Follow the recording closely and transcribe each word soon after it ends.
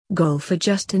Golfer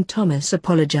Justin Thomas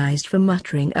apologized for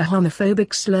muttering a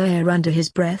homophobic slur under his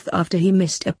breath after he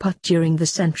missed a putt during the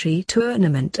Sentry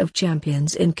Tournament of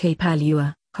Champions in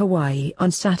Kapalua, Hawaii on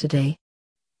Saturday.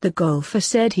 The golfer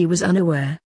said he was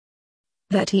unaware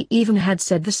that he even had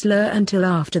said the slur until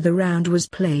after the round was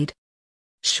played.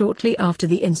 Shortly after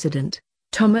the incident,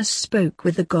 Thomas spoke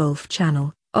with the Golf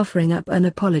Channel, offering up an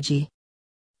apology.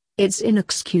 "It's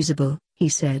inexcusable," he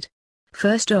said.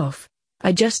 "First off,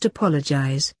 I just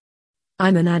apologize.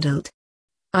 I'm an adult.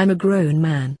 I'm a grown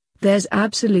man. There's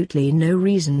absolutely no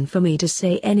reason for me to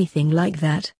say anything like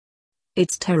that.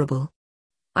 It's terrible.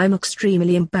 I'm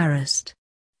extremely embarrassed.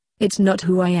 It's not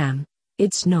who I am,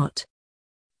 it's not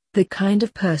the kind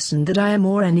of person that I am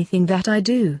or anything that I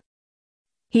do."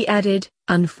 He added,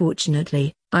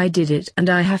 "Unfortunately, I did it and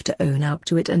I have to own up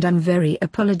to it and I'm very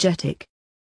apologetic."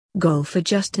 Golfer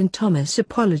Justin Thomas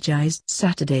apologized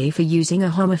Saturday for using a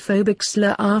homophobic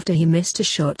slur after he missed a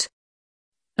shot.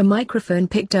 A microphone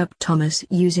picked up Thomas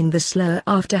using the slur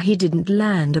after he didn't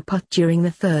land a putt during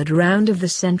the third round of the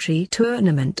Sentry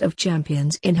Tournament of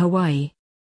Champions in Hawaii.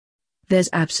 "There's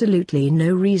absolutely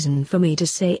no reason for me to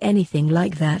say anything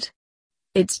like that.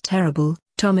 It's terrible,"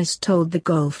 Thomas told the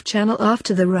Golf Channel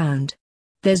after the round.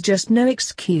 "There's just no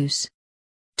excuse."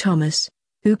 Thomas,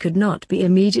 who could not be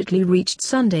immediately reached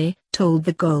Sunday, told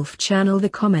the Golf Channel the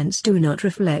comments do not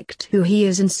reflect who he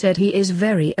is and said he is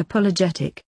very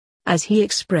apologetic. As he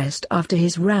expressed after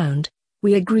his round,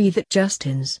 "We agree that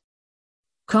Justin's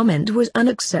comment was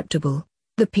unacceptable,"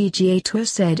 the PGA Tour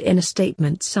said in a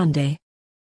statement Sunday.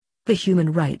 The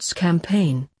Human Rights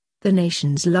Campaign, the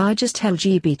nation's largest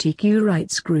LGBTQ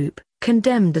rights group,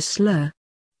 condemned the slur.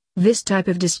 "This type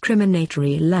of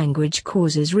discriminatory language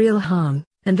causes real harm,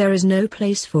 and there is no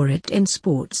place for it in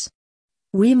sports.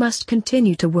 We must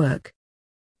continue to work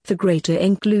for greater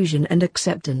inclusion and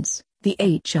acceptance," the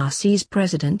HRC's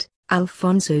president,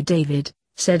 Alfonso David,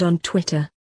 said on Twitter.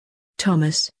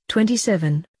 Thomas,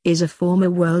 27, is a former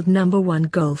world #1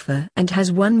 golfer and has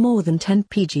won more than 10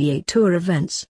 PGA Tour events.